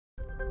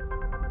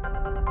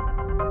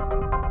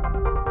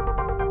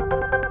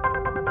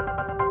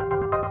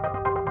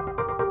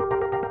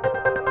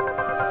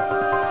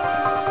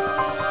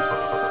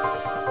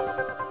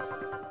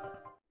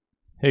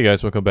Hey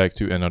guys, welcome back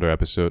to another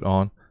episode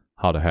on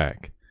how to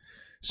hack.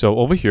 So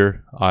over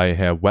here, I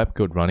have web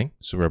code running.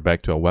 So we're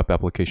back to our web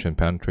application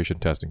penetration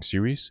testing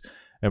series.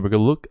 And we're going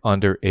to look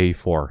under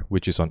A4,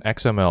 which is on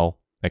XML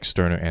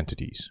External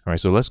Entities. All right,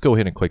 so let's go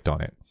ahead and click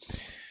on it.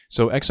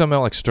 So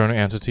XML External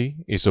Entity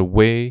is a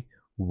way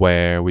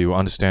where we will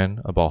understand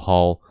about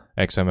how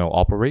XML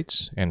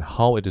operates and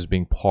how it is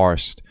being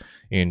parsed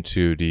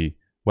into the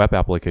web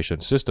application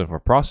system for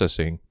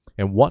processing,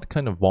 and what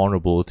kind of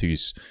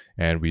vulnerabilities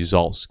and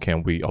results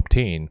can we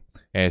obtain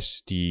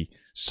as the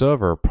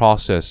server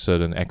process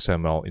certain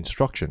XML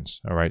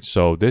instructions. All right,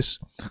 so this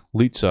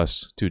leads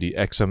us to the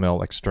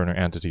XML External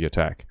Entity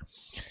attack.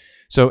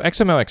 So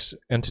XML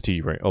entity,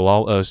 right,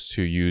 allow us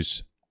to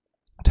use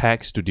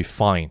tags to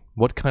define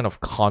what kind of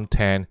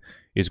content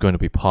is going to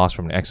be passed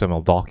from an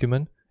XML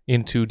document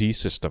into the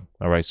system.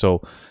 All right,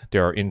 so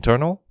there are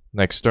internal,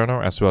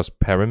 external, as well as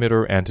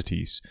perimeter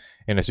entities.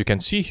 And as you can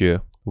see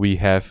here, we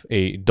have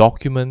a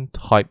document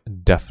type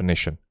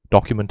definition.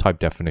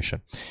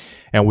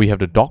 And we have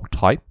the doc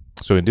type.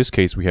 So in this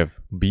case, we have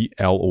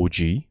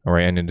BLOG. All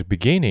right, and in the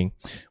beginning,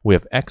 we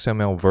have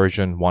XML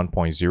version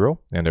 1.0,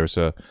 and there's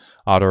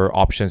other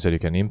options that you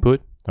can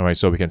input. All right,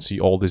 so we can see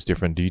all these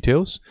different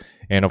details.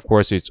 And of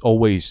course, it's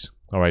always,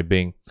 all right,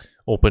 being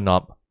opened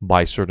up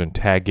by certain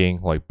tagging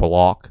like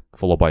block,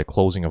 followed by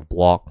closing of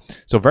block.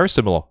 So very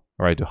similar,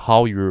 right, to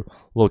how you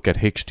look at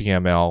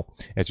HTML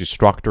as you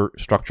structure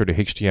the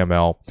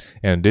HTML,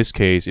 and in this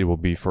case it will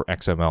be for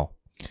XML. All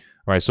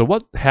right, so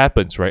what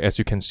happens, right, as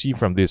you can see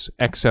from this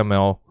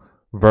XML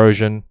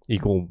version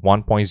equal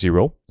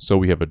 1.0, so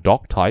we have a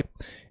doc type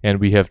and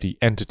we have the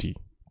entity.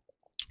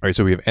 All right,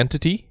 so we have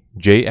entity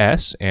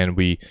JS and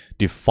we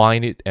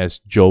define it as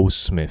Joe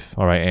Smith.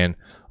 All right, and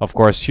of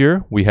course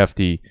here we have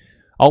the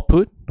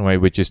output, right,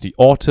 which is the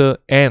author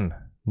and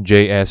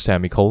JS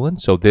semicolon.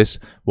 So this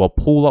will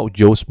pull out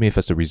Joe Smith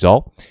as a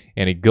result,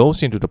 and it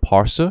goes into the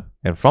parser,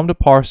 and from the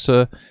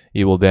parser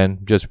it will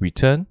then just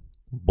return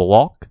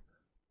block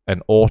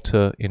and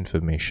author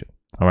information.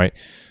 All right,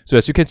 so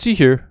as you can see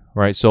here,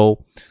 right,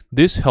 so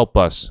this helps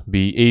us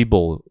be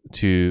able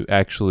to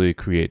actually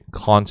create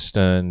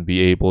constant, be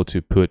able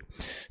to put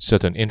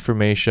certain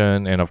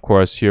information, and of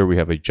course here we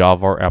have a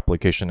Java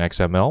application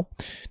XML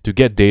to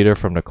get data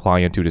from the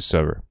client to the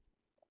server.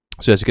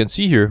 So as you can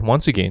see here,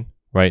 once again,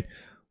 right,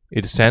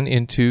 it's sent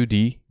into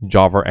the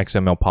Java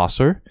XML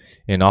parser,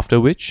 and after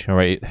which, all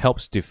right, it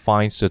helps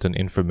define certain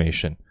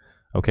information.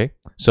 Okay,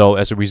 so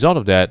as a result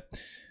of that,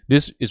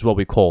 this is what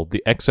we call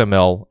the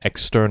XML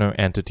External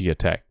Entity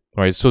attack.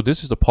 All right, so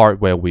this is the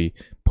part where we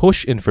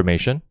push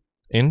information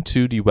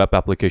into the web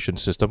application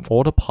system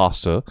or the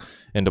parser,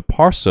 and the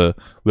parser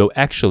will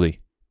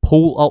actually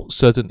pull out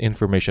certain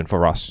information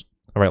for us.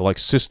 All right, like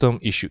system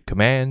issued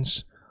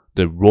commands,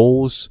 the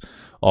roles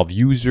of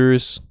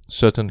users,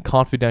 certain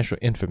confidential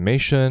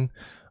information,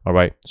 all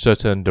right,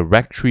 certain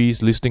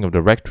directories, listing of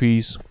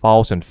directories,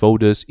 files and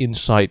folders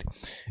inside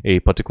a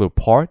particular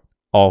part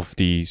of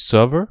the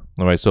server.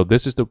 All right, so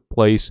this is the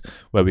place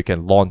where we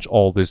can launch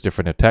all these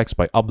different attacks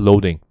by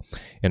uploading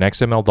an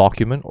XML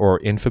document or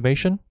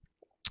information,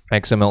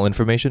 XML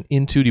information,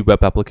 into the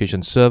web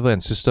application server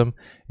and system,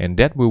 and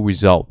that will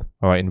result,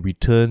 all right, in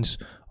returns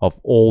of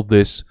all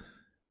this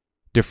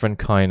different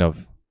kind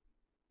of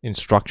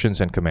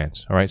instructions and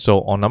commands. All right,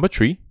 so on number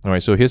 3, all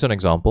right, so here's an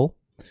example.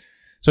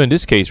 So in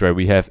this case, right,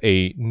 we have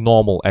a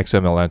normal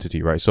XML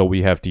entity, right? So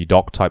we have the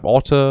doc type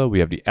author, we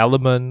have the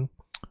element,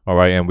 all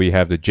right, and we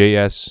have the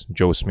JS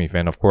Joe Smith,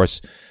 and of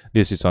course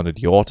this is under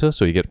the author,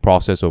 so you get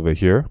process over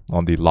here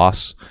on the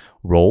last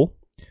row.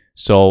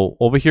 So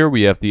over here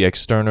we have the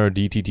external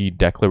DTD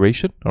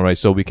declaration. All right,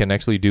 so we can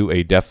actually do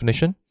a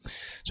definition.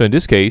 So in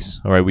this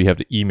case, all right, we have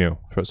the email.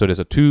 So there's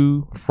a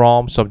to,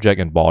 from, subject,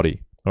 and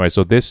body. All right,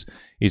 so this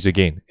is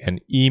again an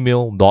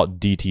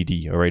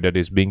email.dtd, all right, that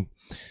is being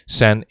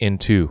sent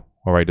into,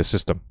 all right, the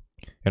system.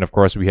 And of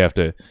course we have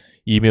the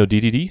email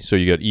DTD, so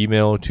you get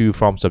email, to,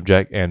 from,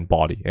 subject, and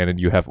body, and then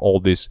you have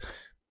all this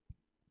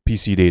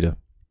PC data.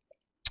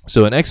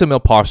 So an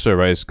XML parser,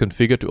 right, is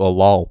configured to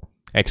allow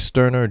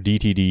external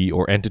DTD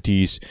or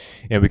entities,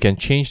 and we can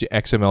change the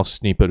XML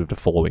snippet with the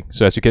following.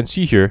 So as you can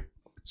see here,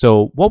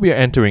 so what we are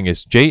entering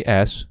is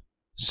JS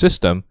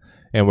system,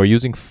 and we're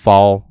using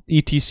file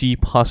etc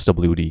plus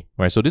wd,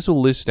 right? So this will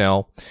list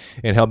down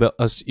and help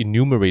us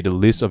enumerate the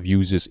list of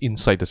users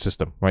inside the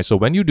system, right? So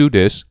when you do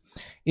this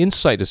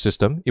inside the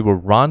system, it will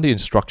run the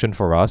instruction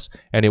for us,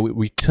 and it will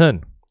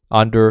return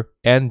under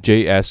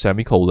njs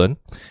semicolon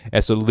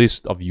as a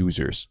list of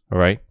users. All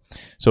right,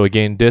 so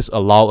again, this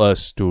allows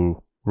us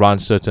to run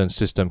certain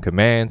system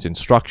commands,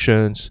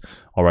 instructions,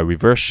 all right,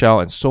 reverse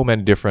shell, and so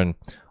many different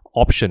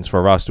options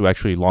for us to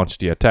actually launch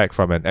the attack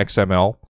from an XML